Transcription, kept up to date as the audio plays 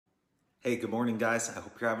Hey, good morning, guys. I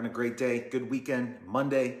hope you're having a great day. Good weekend,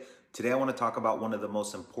 Monday. Today, I want to talk about one of the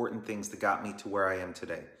most important things that got me to where I am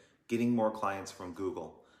today, getting more clients from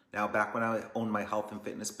Google. Now, back when I owned my health and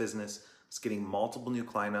fitness business, I was getting multiple new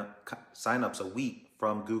client signups a week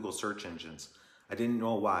from Google search engines. I didn't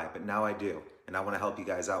know why, but now I do, and I want to help you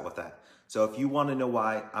guys out with that. So if you want to know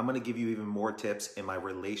why, I'm going to give you even more tips in my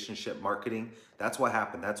relationship marketing. That's what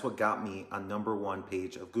happened. That's what got me on #1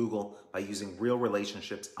 page of Google by using real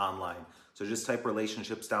relationships online. So just type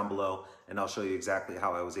relationships down below and I'll show you exactly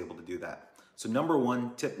how I was able to do that. So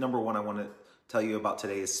tip number one I want to tell you about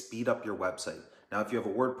today is speed up your website. Now, if you have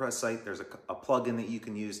a WordPress site, there's a plugin that you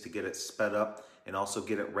can use to get it sped up and also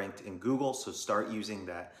get it ranked in Google. So start using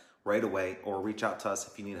that right away, or reach out to us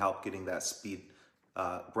if you need help getting that speed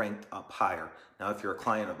ranked up higher. Now, if you're a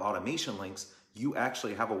client of Automation Links, you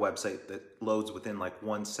actually have a website that loads within like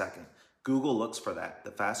 1 second. Google looks for that.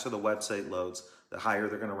 The faster the website loads, the higher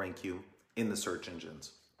they're going to rank you in the search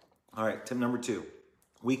engines. All right, tip number 2,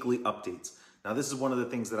 weekly updates. Now, this is one of the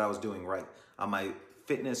things that I was doing right. On my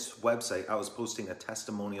fitness website, I was posting a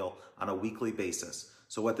testimonial on a weekly basis.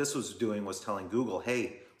 So what this was doing was telling Google,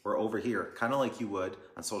 hey, we're over here, kind of like you would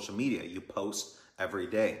on social media. You post every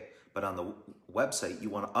day. But on the website, you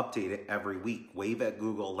want to update it every week. Wave at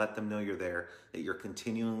Google, let them know you're there, that you're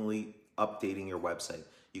continually updating your website.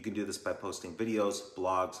 You can do this by posting videos,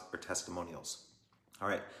 blogs, or testimonials. All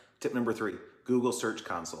right, tip number 3, Google Search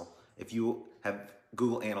Console. If you have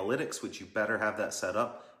Google Analytics, which you better have that set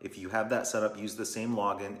up, if you have that set up, use the same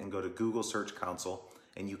login and go to Google Search Console,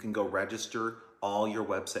 and you can go register all your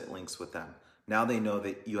website links with them. Now they know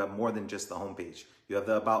that you have more than just the homepage. You have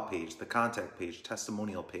the About page, the Contact page,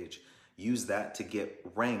 Testimonial page. Use that to get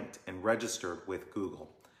ranked and registered with Google.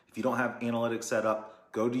 If you don't have Analytics set up,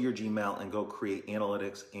 go to your Gmail and go create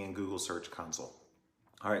Analytics and Google Search Console.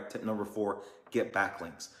 All right, tip number 4, get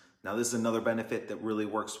backlinks. Now, this is another benefit that really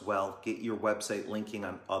works well. Get your website linking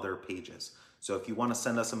on other pages. So if you want to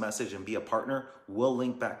send us a message and be a partner, we'll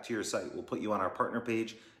link back to your site. We'll put you on our partner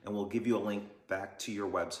page and we'll give you a link back to your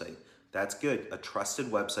website. That's good. A trusted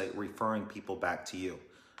website referring people back to you.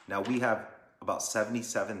 Now, we have about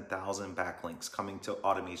 77,000 backlinks coming to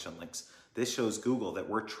Automation Links. This shows Google that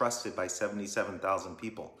we're trusted by 77,000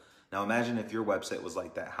 people. Now, imagine if your website was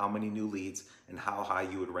like that, how many new leads and how high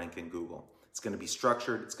you would rank in Google. It's going to be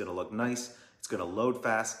structured, it's going to look nice, it's going to load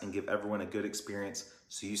fast and give everyone a good experience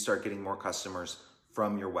so you start getting more customers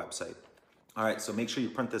from your website. All right, so make sure you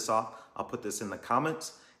print this off. I'll put this in the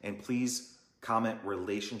comments, and please comment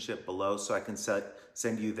relationship below so I can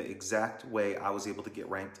send you the exact way I was able to get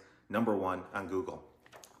ranked #1 on Google.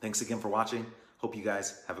 Thanks again for watching. Hope you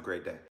guys have a great day.